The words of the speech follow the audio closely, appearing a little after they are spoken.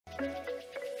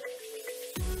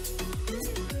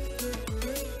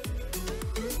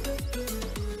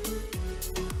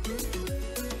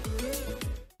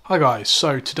Hi guys,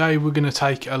 so today we're going to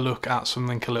take a look at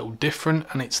something a little different,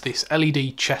 and it's this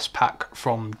LED chest pack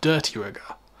from Dirty Rigger.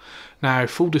 Now,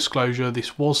 full disclosure,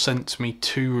 this was sent to me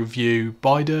to review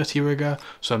by Dirty Rigger,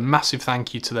 so a massive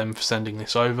thank you to them for sending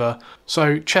this over.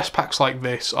 So chest packs like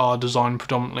this are designed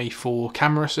predominantly for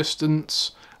camera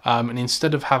assistants, and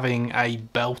instead of having a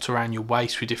belt around your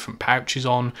waist with different pouches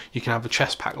on, you can have a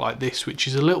chest pack like this, which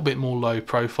is a little bit more low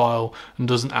profile and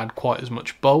doesn't add quite as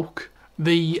much bulk.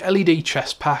 The LED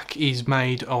chest pack is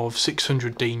made of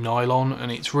 600D nylon,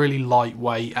 and it's really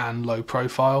lightweight and low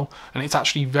profile, and it's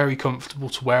actually very comfortable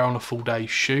to wear on a full day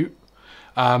shoot.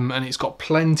 And it's got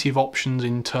plenty of options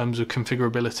in terms of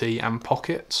configurability and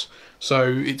pockets. So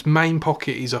its main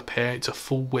pocket is up here. It's a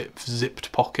full width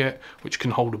zipped pocket which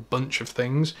can hold a bunch of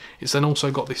things. It's then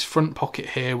also got this front pocket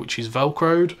here which is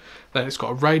velcroed. Then it's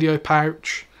got a radio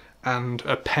pouch and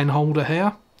a pen holder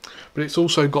here. But it's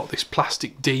also got this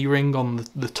plastic D-ring on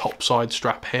the top side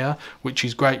strap here, which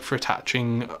is great for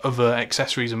attaching other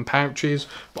accessories and pouches.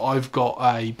 But I've got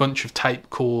a bunch of tape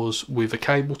cores with a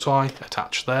cable tie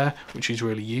attached there, which is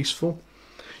really useful.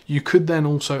 You could then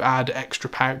also add extra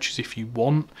pouches if you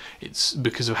want. It's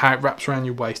because of how it wraps around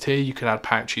your waist here, you could add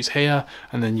pouches here,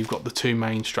 and then you've got the two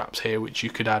main straps here which you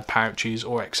could add pouches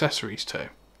or accessories to.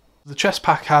 The chest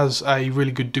pack has a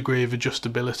really good degree of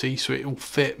adjustability, so it will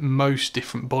fit most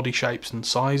different body shapes and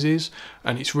sizes,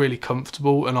 and it's really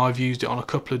comfortable, and I've used it on a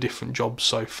couple of different jobs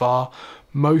so far,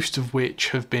 most of which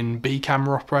have been B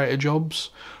camera operator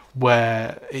jobs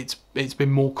where it's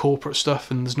been more corporate stuff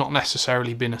and there's not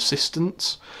necessarily been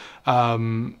assistance.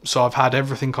 So I've had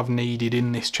everything I've needed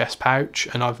in this chest pouch,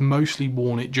 and I've mostly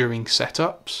worn it during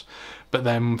setups, but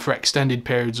then for extended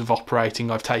periods of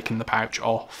operating I've taken the pouch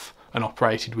off and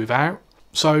operated without.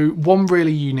 So one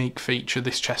really unique feature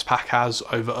this chest pack has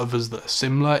over others that are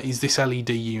similar is this LED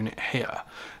unit here.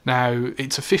 Now,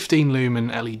 it's a 15 lumen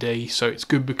LED, so it's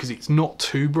good because it's not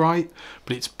too bright,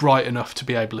 but it's bright enough to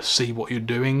be able to see what you're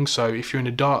doing. So if you're in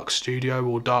a dark studio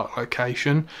or dark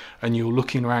location and you're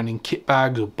looking around in kit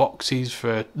bags or boxes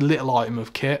for a little item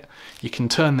of kit, you can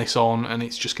turn this on and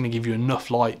it's just going to give you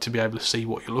enough light to be able to see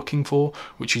what you're looking for,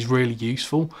 which is really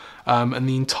useful. And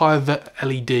the entire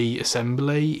LED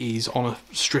assembly is on a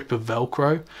strip of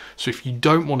Velcro, so if you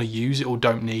don't want to use it or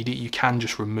don't need it, you can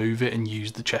just remove it and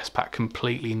use the chest pack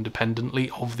completely independently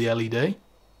of the LED.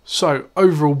 So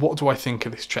overall, what do I think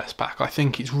of this chest pack? I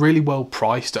think it's really well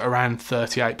priced at around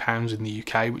 £38 in the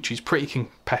UK, which is pretty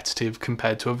competitive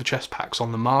compared to other chest packs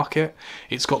on the market.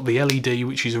 It's got the LED,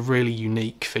 which is a really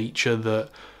unique feature that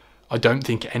I don't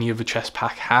think any other chest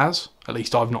pack has. At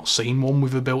least I've not seen one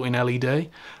with a built-in LED.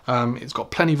 It's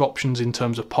got plenty of options in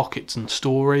terms of pockets and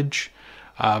storage.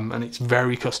 And it's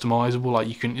very customizable.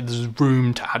 Like there's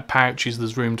room to add pouches,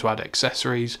 there's room to add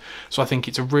accessories. So I think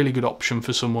it's a really good option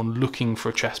for someone looking for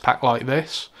a chest pack like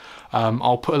this.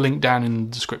 I'll put a link down in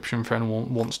the description for anyone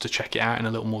who wants to check it out in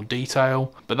a little more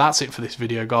detail. But that's it for this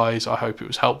video, guys. I hope it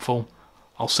was helpful.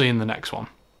 I'll see you in the next one.